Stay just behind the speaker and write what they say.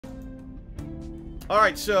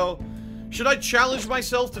Alright, so... should I challenge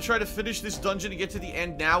myself to try to finish this dungeon and get to the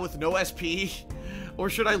end now with no SP? Or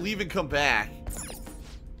should I leave and come back?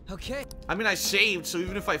 Okay. I mean, I saved, so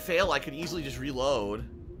even if I fail, I could easily just reload.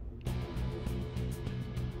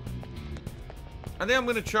 I think I'm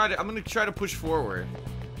gonna try to push forward.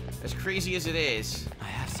 As crazy as it is. I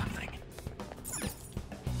have something.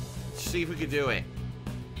 Let's see if we can do it.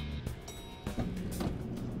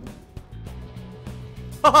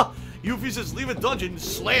 Haha! Yuffie says, leave a dungeon,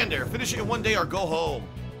 slander. Finish it in one day or go home.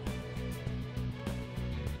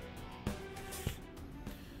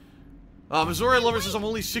 Missouri Lover says, I'm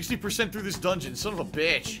only 60% through this dungeon. Son of a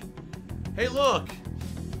bitch. Hey, look.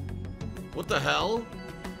 What the hell?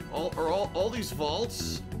 All these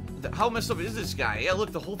vaults? How messed up is this guy? Yeah,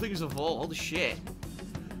 look, the whole thing is a vault. All the shit.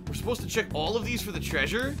 We're supposed to check all of these for the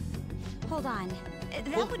treasure? Hold on.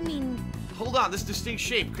 That would mean... Hold on, this distinct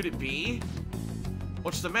shape. Could it be?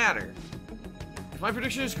 What's the matter? If my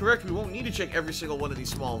prediction is correct, we won't need to check every single one of these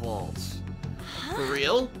small vaults. Huh? For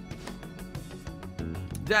real?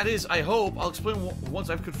 That is, I hope. I'll explain once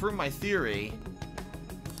I've confirmed my theory.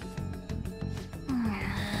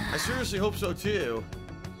 I seriously hope so, too.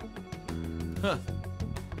 Huh.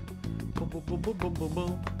 Boom, boom, boom, boom, boom, boom,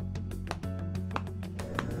 boom.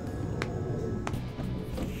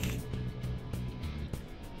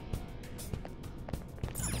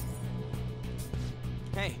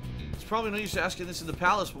 Hey. It's probably no use asking this in the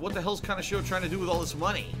palace, but what the hell's Kaneshiro trying to do with all this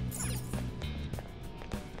money?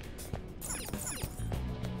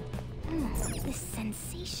 This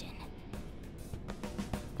sensation.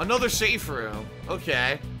 Another safe room.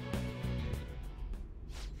 Okay.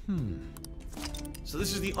 So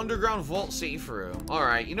this is the underground vault safe room.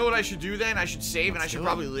 Alright, you know what I should do then? I should save and I should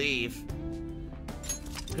probably leave.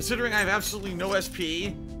 Considering I have absolutely no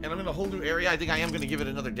SP, and I'm in a whole new area, I think I am going to give it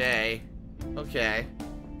another day. Okay.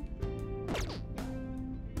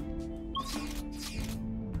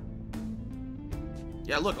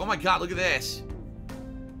 Yeah, look. Oh my god, look at this.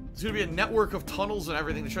 There's going to be a network of tunnels and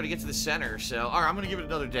everything to try to get to the center. So, alright, I'm going to give it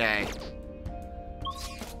another day.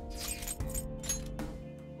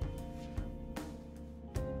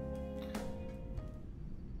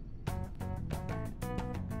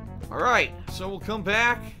 Alright, so we'll come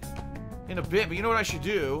back in a bit, but you know what I should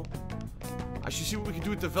do? I should see what we can do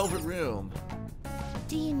with the Velvet Room.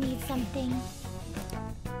 Do you need something?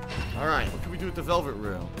 Alright, what can we do with the Velvet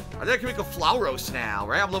Room? I think I can make a Flauros now,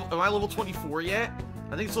 right? Am I level 24 yet?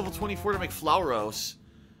 I think it's level 24 to make Flauros.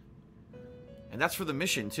 And that's for the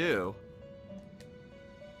mission, too.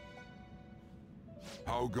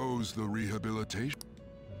 How goes the rehabilitation?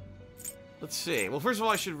 Let's see. Well, first of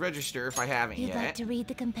all, I should register if I haven't yet. You'd like to read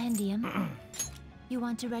the compendium? You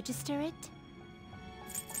want to register it?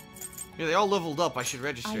 Yeah, they all leveled up. I should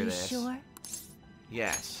register this. Are you sure?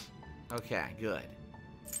 Yes. Okay, good.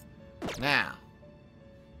 Now.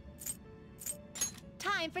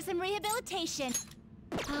 Time for some rehabilitation.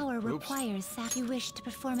 Power requires sack. You wish to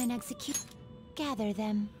perform an execution. Gather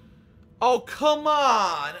them. Oh, come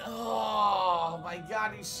on! Oh, my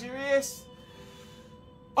God. Are you serious?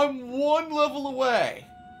 I'm one level away.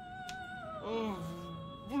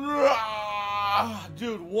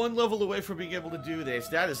 Dude, one level away from being able to do this.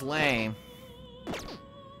 That is lame.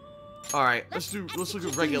 Alright, let's look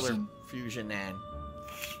at regular fusion then.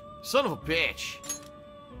 Son of a bitch.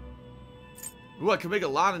 Ooh, I can make a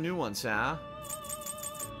lot of new ones, huh?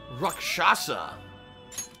 Rakshasa.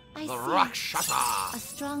 I see. Rakshasa. A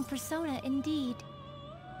strong persona indeed.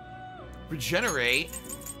 Regenerate.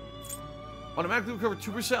 Automatically recover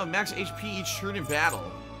 2% of max HP each turn in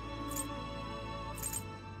battle.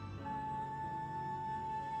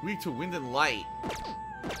 Weak to wind and light.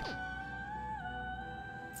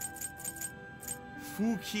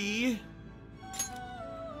 Fuki.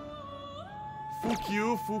 Fuck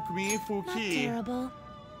you, fuck me, fuki. Not terrible,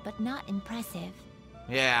 but not impressive.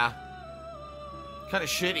 Yeah. Kind of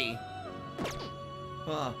shitty.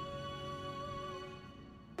 Huh.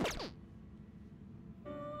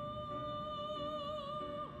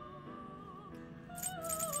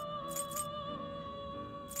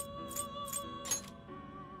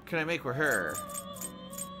 Can I make with her?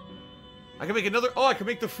 I can make another. Oh, I can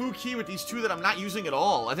make the Fu Key with these two that I'm not using at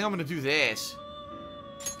all. I think I'm gonna do this.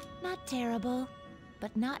 Not terrible,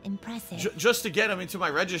 but not impressive. Just to get them into my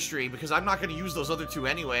registry, because I'm not gonna use those other two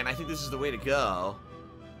anyway, and I think this is the way to go.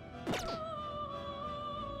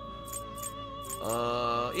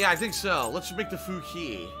 Yeah, I think so. Let's make the Fu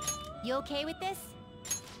Key. You okay with this?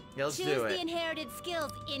 Yeah, let's do Choose it. the inherited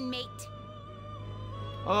skills, inmate.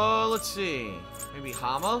 Let's see. Maybe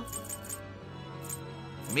Hama?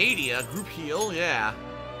 Media, group heal, yeah.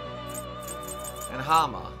 And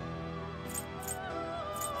Hama.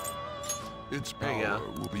 Its There you power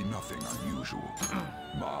go. will be nothing unusual.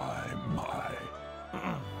 My.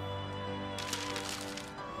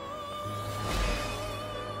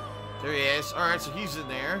 There he is. Alright, so he's in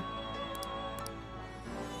there.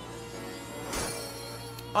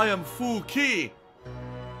 I am Fu-Ki.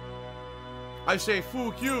 I say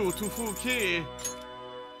fuck you to Fu-Ki.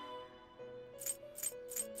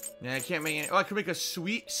 Nah, I can't make any. Oh, I can make a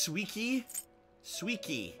Sweeky.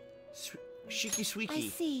 Shiki Sweeky. I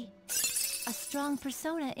see. A strong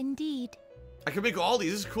persona indeed. I can make all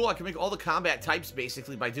these. This is cool. I can make all the combat types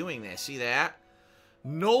basically by doing this. See that?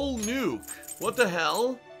 Null nuke. What the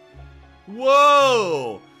hell?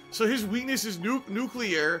 Whoa! So his weakness is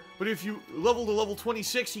nuclear, but if you level to level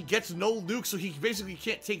 26, he gets null nuke, so he basically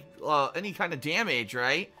can't take any kind of damage,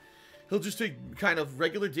 right? He'll just take kind of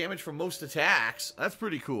regular damage from most attacks. That's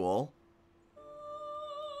pretty cool.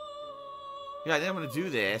 Yeah, I think I'm gonna do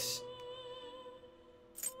this.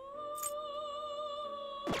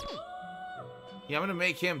 Yeah, I'm gonna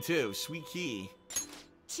make him too. Sweet key.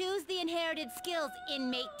 Choose the inherited skills,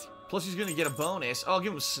 inmate. Plus he's gonna get a bonus. Oh, I'll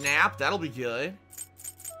give him snap. That'll be good.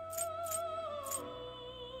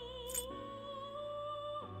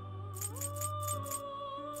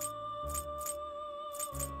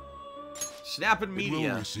 Snap and It media.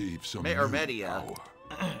 will receive some Or new media.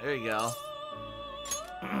 power. There you go.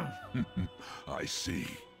 I see.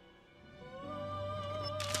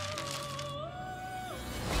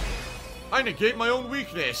 I negate my own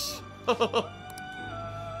weakness.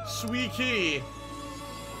 Sweet key.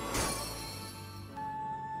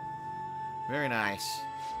 Very nice.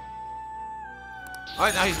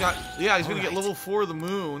 Alright, now he's got... Yeah, he's gonna get level 4 of the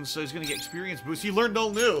moon, so he's gonna get experience boost. He learned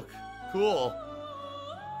null nuke. Cool.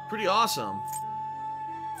 Pretty awesome.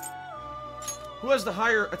 Who has the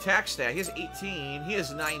higher attack stat? He has 18. He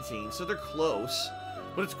has 19, so they're close.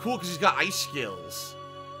 But it's cool because he's got ice skills.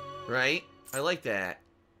 Right? I like that.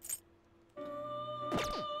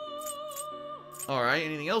 Alright,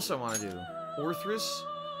 anything else I want to do? Orthrus?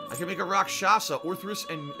 I can make a Rakshasa, Orthrus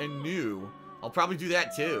and New. I'll probably do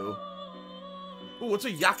that too. Ooh, what's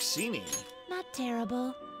a Yaxini? Not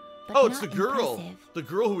terrible. But Oh, it's the not girl. impressive. The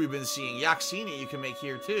girl who we've been seeing. Yaxini you can make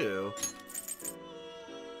here too.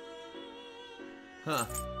 Huh.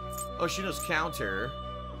 Oh, she knows counter.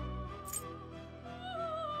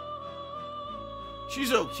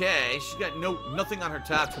 She's okay. She's got nothing on her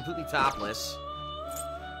top. Completely topless.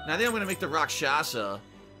 Now then I'm gonna make the Rakshasa.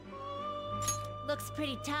 Looks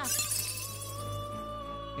pretty tough.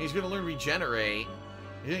 And he's gonna learn regenerate.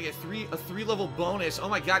 He's gonna get a 3-level bonus. Oh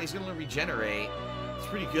my god, he's gonna learn regenerate. It's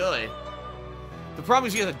pretty good. The problem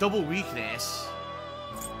is he has a double weakness.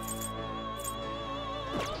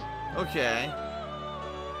 Okay.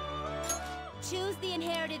 Choose the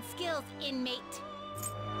inherited skills, inmate.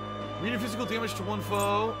 Read physical damage to one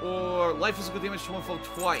foe, or life physical damage to one foe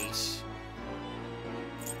twice.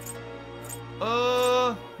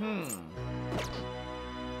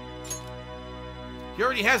 He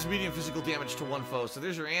already has medium physical damage to one foe, so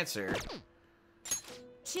there's your answer.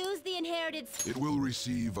 Choose the inherited It will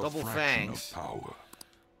receive a Double fraction fangs. of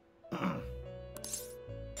power.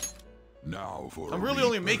 Now for I'm a really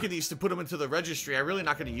only rebirth. making these to put them into the registry. I'm really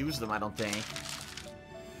not going to use them, I don't think.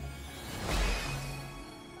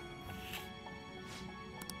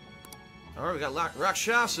 Alright, we got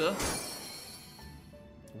Rakshasa.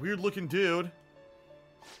 Weird looking dude.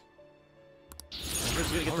 He's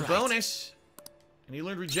gonna get the bonus. And he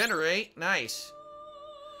learned regenerate. Nice.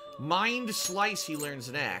 Mind Slice he learns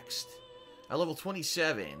next. At level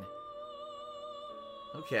 27.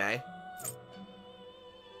 Okay.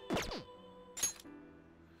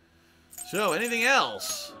 So, anything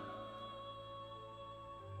else?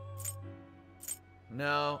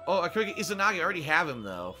 No. Oh, I could get Izanagi. I already have him,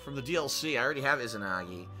 though. From the DLC, I already have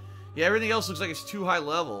Izanagi. Yeah, everything else looks like it's too high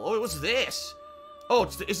level. Oh, what's this? Oh,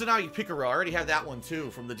 it's the Izanagi Picaro. I already have that one,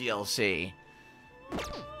 too, from the DLC.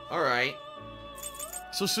 Alright.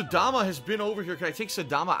 So, Sadama has been over here. Can I take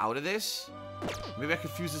Sadama out of this? Maybe I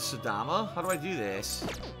could fuse with Sadama? How do I do this?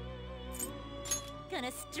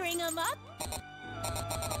 Gonna string him up?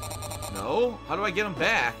 No? How do I get him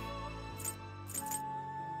back?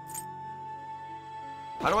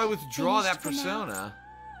 How do I withdraw that Finished for now? persona?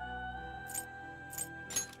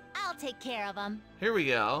 I'll take care of him. Here we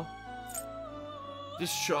go.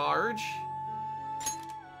 Discharge.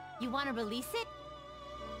 You want to release it?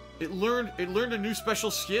 It learned a new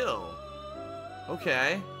special skill.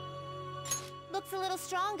 Okay. Looks a little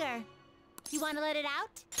stronger. You want to let it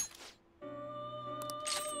out?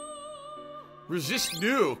 Resist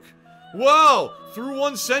nuke. Whoa! Through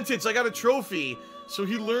one sentence, I got a trophy. So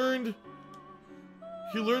he learned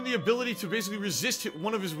He learned the ability to basically resist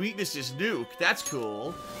one of his weaknesses, Nuke. That's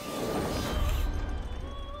cool.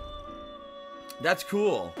 That's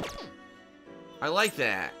cool. I like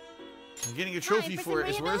that. And getting a trophy for it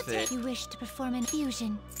is worth it. You wish to perform an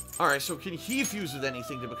fusion. Alright, so can he fuse with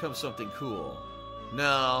anything to become something cool?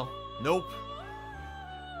 No. Nope.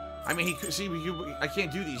 I mean, he could see. I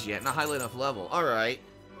can't do these yet. Not highly enough level. Alright.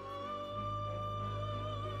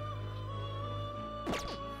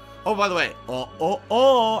 Oh, by the way.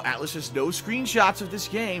 Atlas has no screenshots of this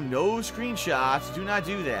game. No screenshots. Do not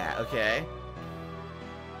do that, okay?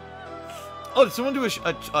 Oh, did someone do a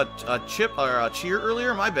chip or a cheer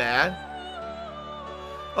earlier? My bad.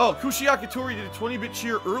 Oh, Kushiaki Tori did a 20-bit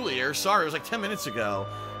cheer earlier. Sorry, it was like 10 minutes ago.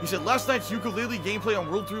 He said, last night's ukulele gameplay on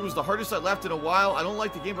World 3 was the hardest I laughed in a while. I don't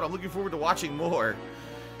like the game, but I'm looking forward to watching more.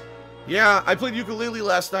 Yeah, I played ukulele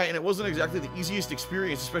last night, and it wasn't exactly the easiest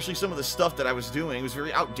experience, especially some of the stuff that I was doing. It was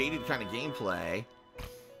very outdated kind of gameplay.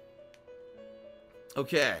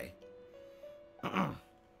 Okay.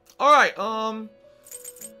 Alright,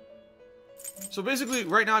 so basically,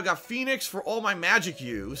 right now I've got Phoenix for all my magic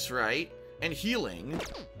use, right? And healing.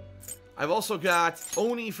 I've also got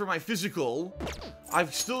Oni for my physical.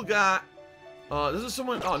 I've still got... this is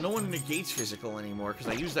someone... Oh, no one negates physical anymore, because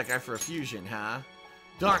I used that guy for a fusion, huh?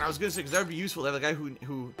 Darn, I was gonna say, because that would be useful to have a guy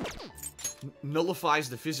who nullifies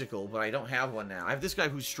the physical, but I don't have one now. I have this guy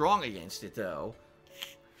who's strong against it, though.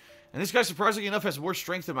 And this guy, surprisingly enough, has more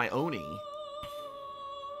strength than my Oni.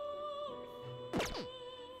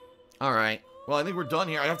 Alright. Well, I think we're done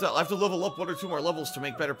here. I have to level up 1 or 2 more levels to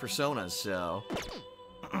make better personas, so...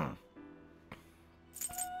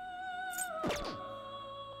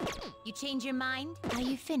 You change your mind? Are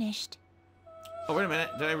you finished? Oh, wait a minute.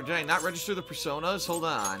 Did I not register the personas? Hold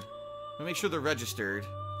on. Let me make sure they're registered.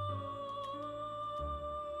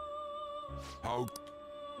 How?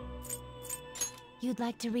 You'd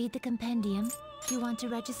like to read the compendium? You want to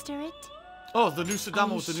register it? Oh, the new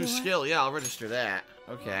Sadama with the new sure? skill. Yeah, I'll register that.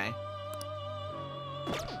 Okay.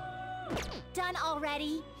 Done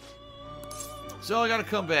already? So I gotta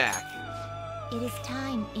come back. It is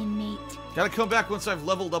time, inmate. Gotta come back once I've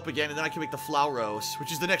leveled up again, and then I can make the Flauros,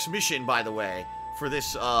 which is the next mission, by the way, for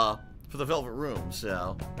this, for the Velvet Room,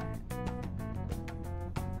 so...